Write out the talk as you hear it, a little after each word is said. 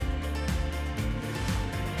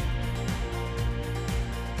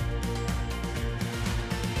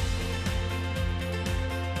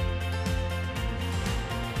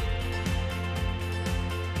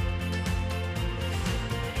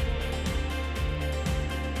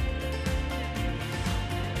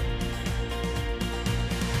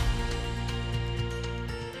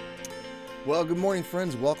Well, good morning,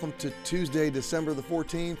 friends. Welcome to Tuesday, December the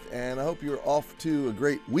 14th, and I hope you're off to a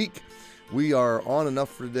great week. We are on enough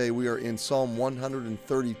for today. We are in Psalm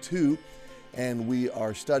 132, and we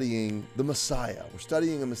are studying the Messiah. We're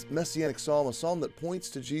studying a messianic psalm, a psalm that points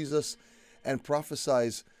to Jesus and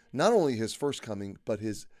prophesies not only his first coming, but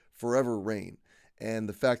his forever reign, and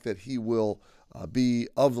the fact that he will be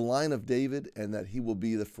of the line of David and that he will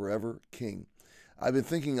be the forever king. I've been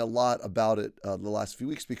thinking a lot about it the last few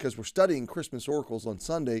weeks because we're studying Christmas oracles on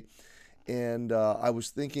Sunday, and I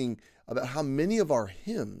was thinking about how many of our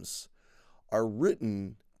hymns are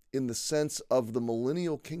written in the sense of the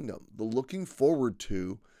millennial kingdom, the looking forward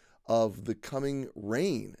to of the coming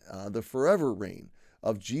reign, the forever reign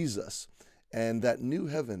of Jesus, and that new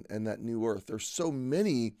heaven and that new earth. There's so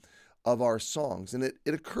many of our songs, and it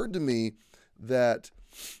occurred to me that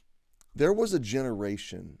there was a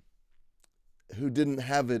generation who didn't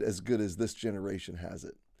have it as good as this generation has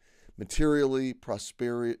it. Materially,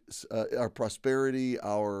 our prosperity,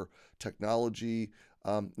 our technology.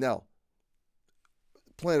 Now,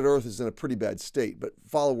 planet Earth is in a pretty bad state, but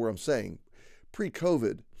follow where I'm saying.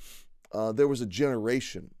 Pre-COVID, there was a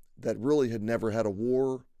generation that really had never had a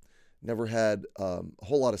war, never had a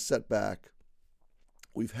whole lot of setback.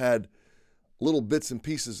 We've had little bits and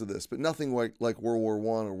pieces of this, but nothing like World War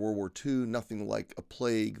I or World War II, nothing like a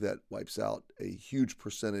plague that wipes out a huge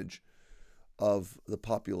percentage of the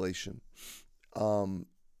population.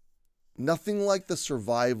 Nothing like the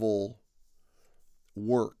survival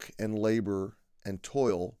work and labor and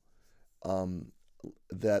toil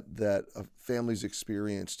that families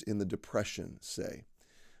experienced in the Depression, say,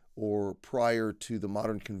 or prior to the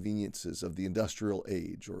modern conveniences of the industrial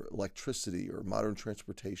age or electricity or modern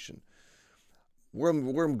transportation. Where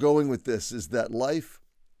I'm going with this is that life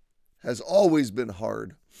has always been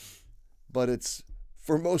hard, but it's,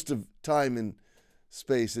 for most of time in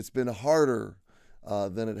space, it's been harder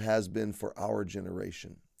than it has been for our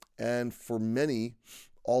generation. And for many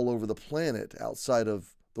all over the planet outside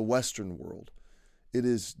of the Western world, it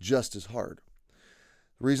is just as hard.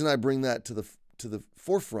 The reason I bring that to the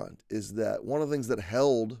forefront is that one of the things that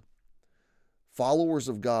held followers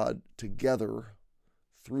of God together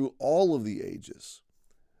through all of the ages,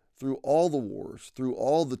 through all the wars, through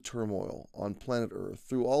all the turmoil on planet Earth,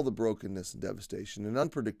 through all the brokenness and devastation and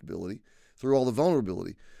unpredictability, through all the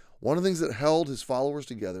vulnerability, one of the things that held his followers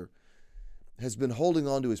together has been holding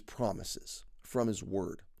on to his promises from his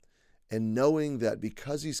word and knowing that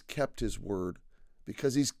because he's kept his word,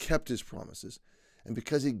 because he's kept his promises, and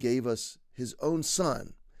because he gave us his own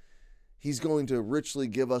son, he's going to richly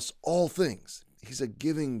give us all things. He's a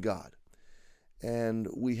giving God. And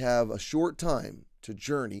we have a short time to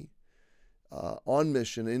journey on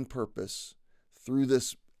mission, in purpose, through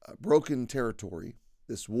this broken territory,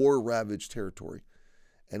 this war-ravaged territory,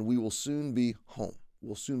 and we will soon be home.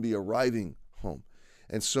 We'll soon be arriving home.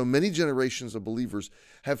 And so many generations of believers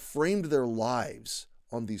have framed their lives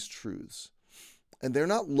on these truths. And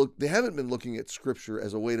they haven't been looking at Scripture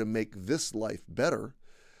as a way to make this life better,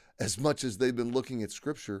 as much as they've been looking at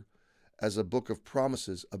Scripture as a book of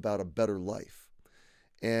promises about a better life.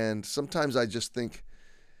 And sometimes I just think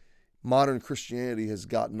modern Christianity has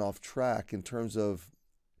gotten off track in terms of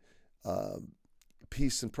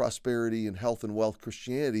peace and prosperity and health and wealth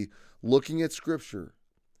Christianity, looking at Scripture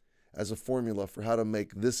as a formula for how to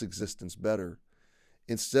make this existence better,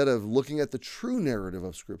 instead of looking at the true narrative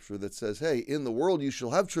of Scripture that says, hey, in the world you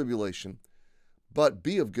shall have tribulation, but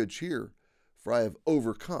be of good cheer, for I have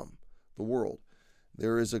overcome the world.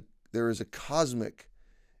 There is a cosmic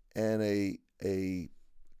and a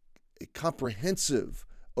comprehensive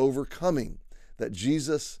overcoming that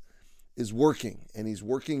Jesus is working, and he's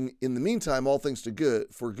working in the meantime all things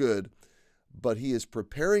for good, but he is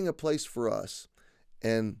preparing a place for us,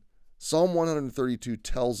 and Psalm 132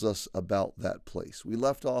 tells us about that place. We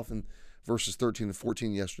left off in verses 13 and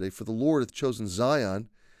 14 yesterday. For the Lord hath chosen Zion,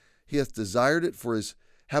 he hath desired it for his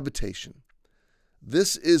habitation.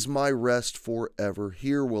 This is my rest forever,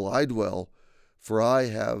 here will I dwell, for I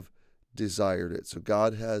have desired it. So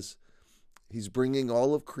he's bringing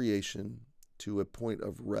all of creation to a point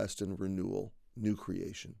of rest and renewal, new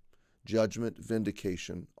creation, judgment,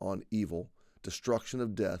 vindication on evil, destruction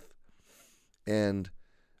of death, and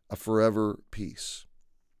a forever peace.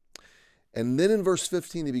 And then in verse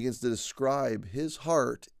 15, he begins to describe his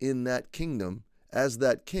heart in that kingdom as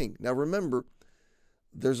that king. Now remember,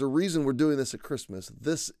 there's a reason we're doing this at Christmas.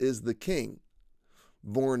 This is the king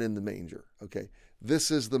born in the manger, okay?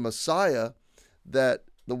 This is the Messiah that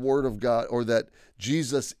the Word of God, or that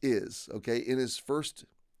Jesus is, okay? In his first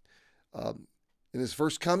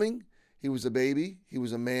coming, he was a baby. He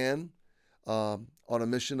was a man on a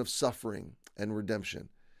mission of suffering and redemption.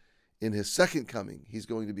 In his second coming, he's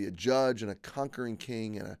going to be a judge and a conquering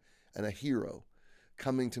king and a hero,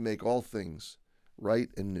 coming to make all things right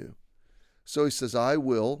and new. So he says, I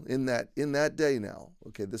will, in that day now,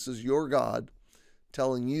 okay, this is your God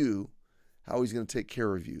telling you how he's going to take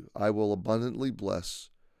care of you. I will abundantly bless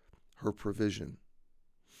her provision.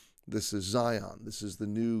 This is Zion. This is the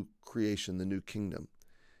new creation, the new kingdom.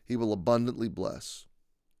 He will abundantly bless.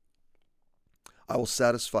 I will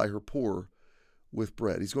satisfy her poor with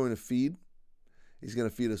bread. He's going to feed. He's going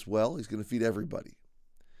to feed us well. He's going to feed everybody.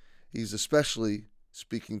 He's especially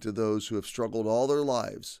speaking to those who have struggled all their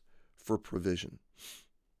lives for provision.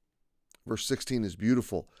 Verse 16 is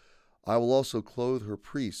beautiful. I will also clothe her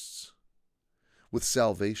priests with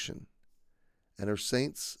salvation, and her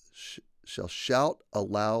saints shall shout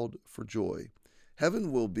aloud for joy.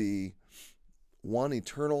 Heaven will be one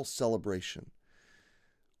eternal celebration.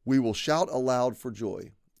 We will shout aloud for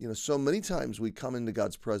joy. You know, so many times we come into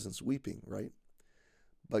God's presence weeping, right?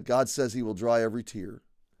 But God says he will dry every tear.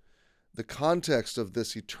 The context of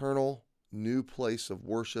this eternal new place of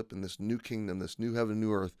worship and this new kingdom, this new heaven,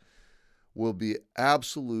 new earth, will be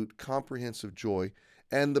absolute comprehensive joy.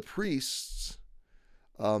 And the priests,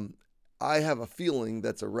 I have a feeling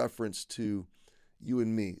that's a reference to you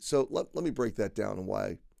and me. So let me break that down and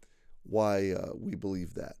why we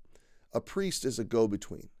believe that. A priest is a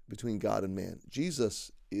go-between between God and man.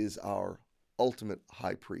 Jesus is our ultimate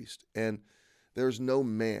high priest, and there's no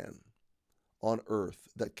man on earth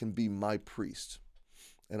that can be my priest,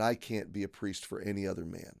 and I can't be a priest for any other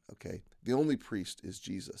man, okay? The only priest is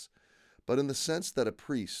Jesus. But in the sense that a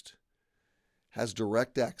priest has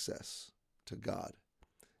direct access to God,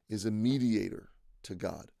 is a mediator to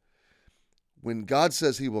God, when God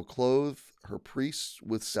says he will clothe her priests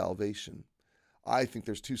with salvation, I think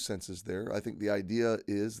there's two senses there. I think the idea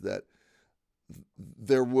is that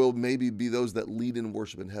there will maybe be those that lead in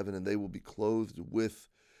worship in heaven, and they will be clothed with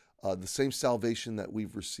the same salvation that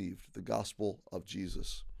we've received, the gospel of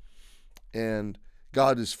Jesus. And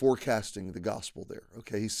God is forecasting the gospel there.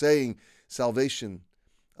 Okay, he's saying salvation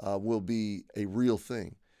will be a real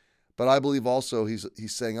thing. But I believe also he's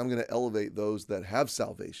saying, I'm going to elevate those that have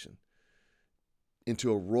salvation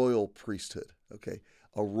into a royal priesthood, okay?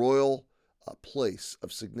 A royal place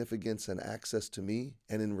of significance and access to me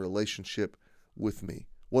and in relationship with me.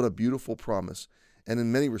 What a beautiful promise. And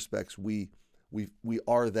in many respects, we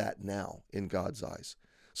are that now in God's eyes.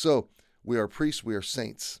 So we are priests, we are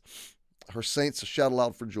saints. Her saints shout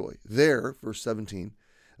aloud for joy. There, verse 17,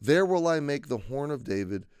 there will I make the horn of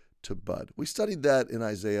David to bud. We studied that in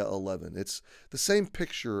Isaiah 11. It's the same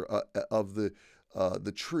picture of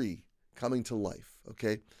the tree coming to life,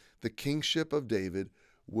 okay? The kingship of David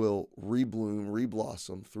will rebloom,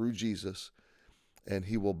 reblossom through Jesus, and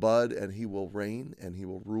he will bud, and he will reign, and he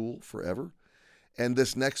will rule forever. And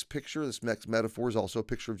this next picture, this next metaphor is also a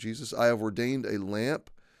picture of Jesus. I have ordained a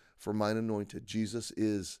lamp for mine anointed. Jesus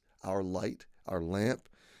is our light, our lamp,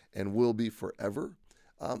 and will be forever.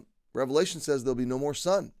 Revelation says there'll be no more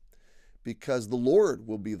sun because the Lord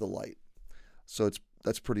will be the light. So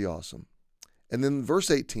that's pretty awesome. And then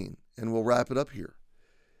verse 18, and we'll wrap it up here.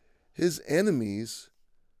 His enemies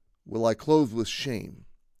will I clothe with shame,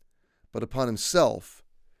 but upon himself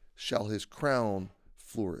shall his crown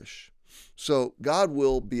flourish. So God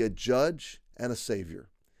will be a judge and a savior.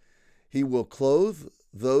 He will clothe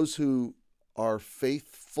those who are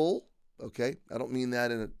faithful, okay? I don't mean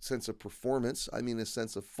that in a sense of performance. I mean a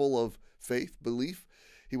sense of full of faith, belief.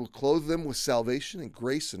 He will clothe them with salvation and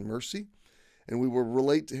grace and mercy, and we will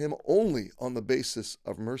relate to him only on the basis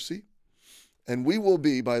of mercy. And we will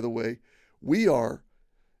be, by the way, we are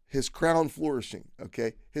his crown flourishing,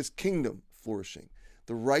 okay? His kingdom flourishing,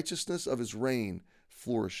 the righteousness of his reign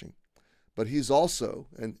flourishing. But he's also,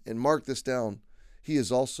 and mark this down, he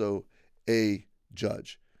is also a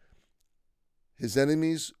judge. His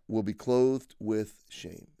enemies will be clothed with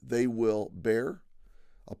shame. They will bear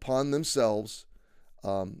upon themselves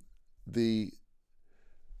the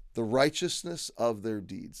righteousness of their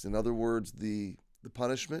deeds. In other words, the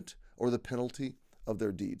punishment or the penalty of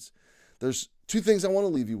their deeds. There's two things I want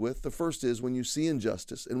to leave you with. The first is when you see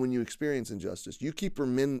injustice and when you experience injustice, you keep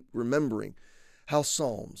remembering how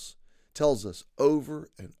Psalms tells us over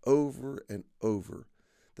and over and over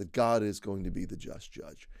that God is going to be the just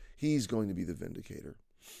judge. He's going to be the vindicator.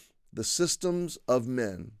 The systems of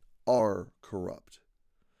men are corrupt,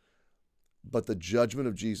 but the judgment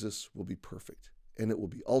of Jesus will be perfect, and it will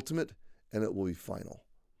be ultimate, and it will be final.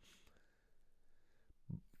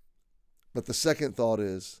 But the second thought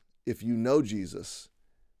is, if you know Jesus,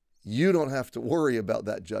 you don't have to worry about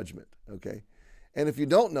that judgment, okay? And if you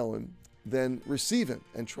don't know him, then receive him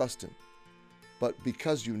and trust him. But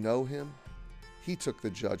because you know him, he took the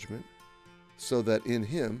judgment so that in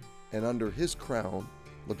him and under his crown,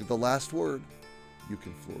 look at the last word, you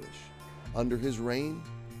can flourish. Under his reign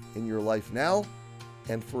in your life now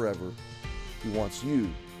and forever, he wants you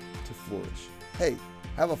to flourish. Hey,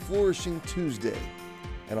 have a flourishing Tuesday,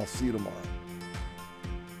 and I'll see you tomorrow.